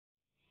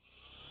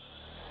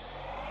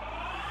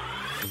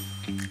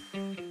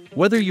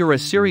Whether you're a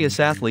serious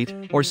athlete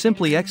or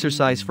simply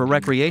exercise for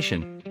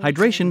recreation,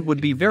 hydration would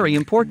be very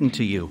important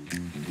to you.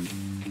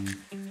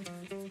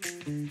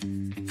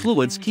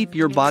 Fluids keep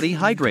your body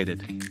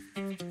hydrated.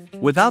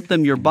 Without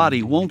them, your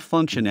body won't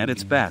function at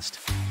its best.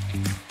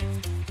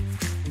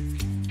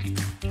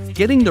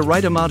 Getting the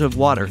right amount of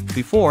water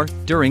before,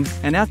 during,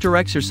 and after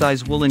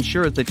exercise will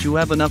ensure that you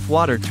have enough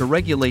water to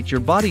regulate your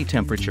body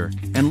temperature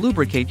and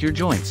lubricate your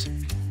joints.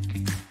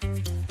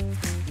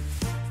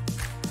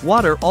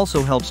 Water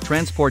also helps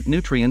transport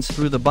nutrients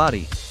through the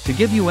body to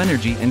give you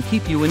energy and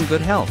keep you in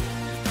good health.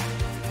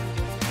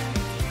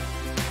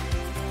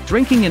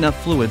 Drinking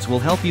enough fluids will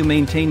help you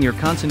maintain your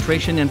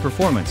concentration and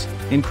performance,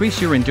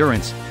 increase your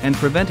endurance, and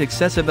prevent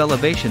excessive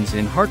elevations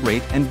in heart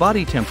rate and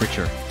body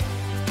temperature.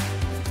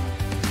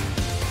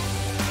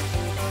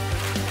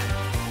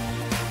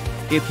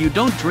 If you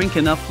don't drink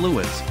enough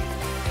fluids,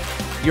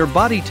 your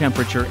body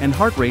temperature and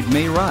heart rate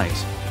may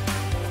rise.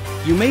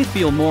 You may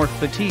feel more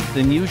fatigued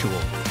than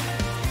usual.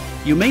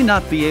 You may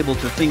not be able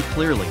to think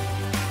clearly.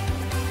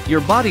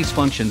 Your body's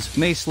functions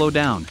may slow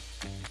down.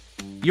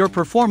 Your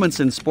performance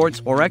in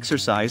sports or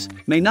exercise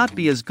may not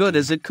be as good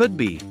as it could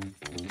be.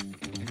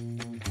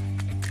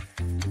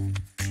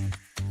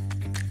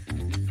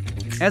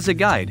 As a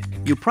guide,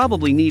 you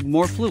probably need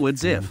more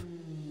fluids if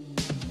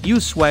you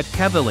sweat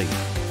heavily,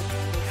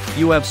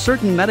 you have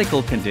certain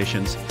medical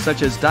conditions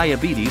such as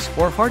diabetes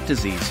or heart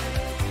disease,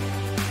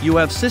 you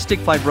have cystic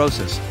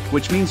fibrosis,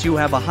 which means you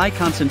have a high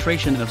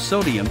concentration of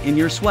sodium in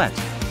your sweat,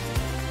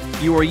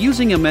 you are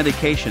using a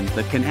medication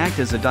that can act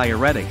as a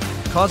diuretic,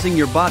 causing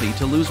your body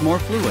to lose more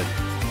fluid,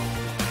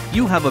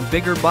 you have a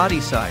bigger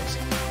body size,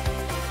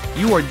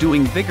 you are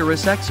doing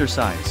vigorous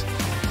exercise,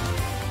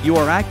 you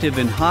are active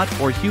in hot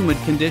or humid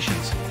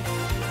conditions.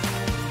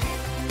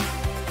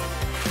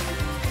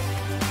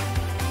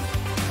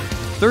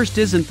 Thirst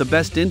isn't the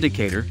best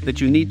indicator that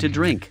you need to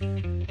drink.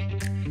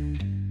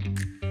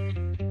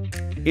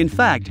 In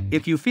fact,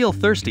 if you feel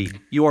thirsty,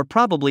 you are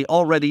probably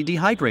already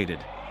dehydrated.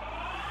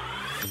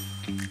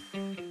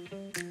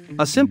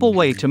 A simple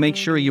way to make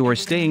sure you are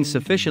staying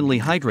sufficiently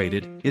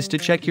hydrated is to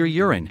check your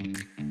urine.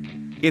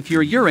 If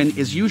your urine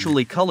is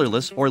usually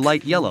colorless or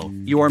light yellow,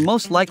 you are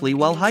most likely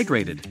well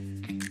hydrated.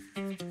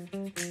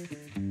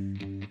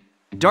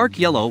 Dark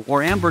yellow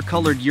or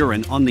amber-colored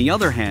urine, on the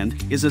other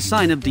hand, is a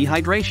sign of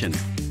dehydration.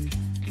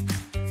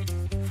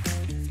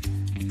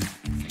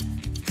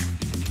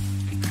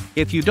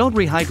 If you don't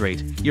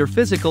rehydrate, your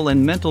physical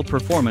and mental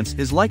performance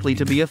is likely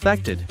to be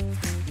affected.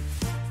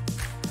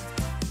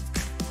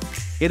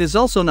 It is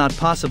also not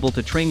possible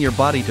to train your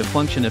body to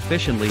function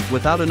efficiently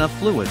without enough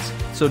fluids,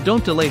 so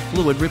don't delay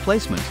fluid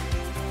replacement.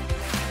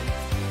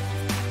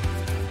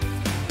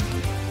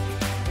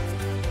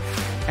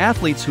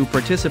 Athletes who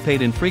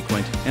participate in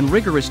frequent and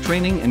rigorous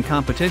training and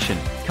competition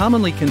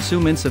commonly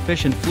consume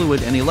insufficient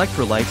fluid and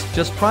electrolytes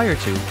just prior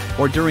to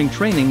or during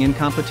training and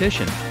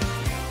competition.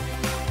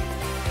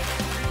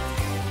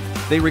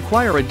 They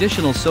require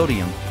additional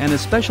sodium and a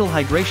special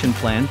hydration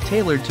plan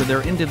tailored to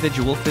their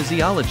individual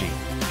physiology.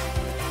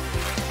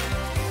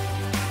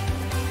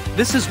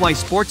 This is why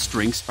sports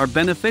drinks are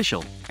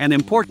beneficial and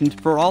important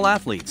for all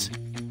athletes.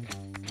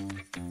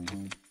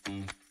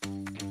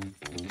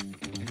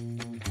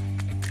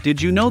 Did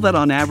you know that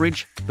on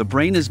average, the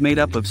brain is made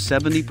up of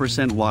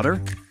 70%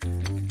 water?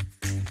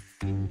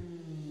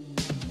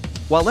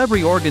 While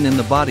every organ in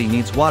the body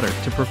needs water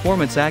to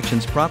perform its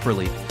actions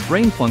properly,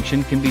 brain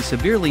function can be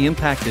severely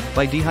impacted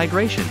by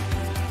dehydration,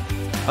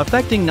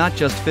 affecting not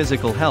just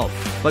physical health,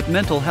 but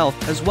mental health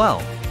as well.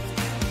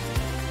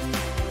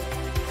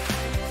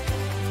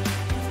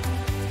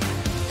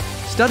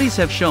 Studies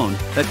have shown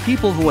that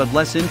people who have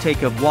less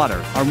intake of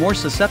water are more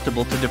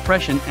susceptible to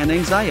depression and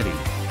anxiety,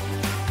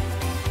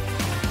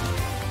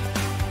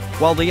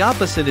 while the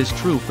opposite is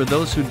true for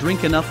those who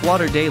drink enough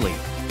water daily.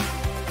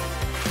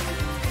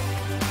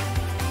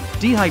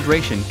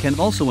 Dehydration can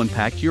also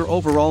impact your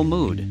overall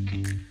mood.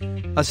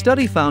 A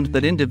study found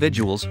that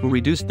individuals who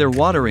reduced their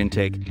water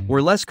intake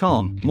were less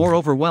calm, more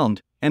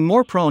overwhelmed, and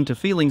more prone to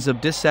feelings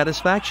of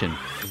dissatisfaction.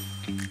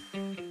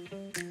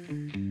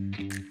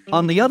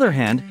 On the other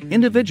hand,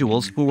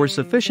 individuals who were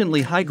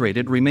sufficiently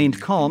hydrated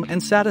remained calm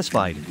and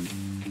satisfied.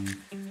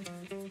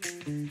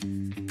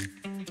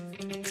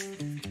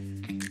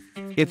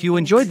 If you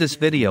enjoyed this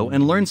video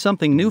and learned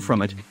something new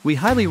from it, we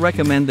highly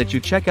recommend that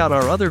you check out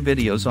our other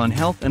videos on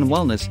health and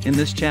wellness in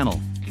this channel.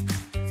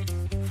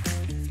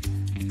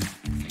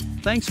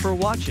 Thanks for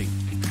watching.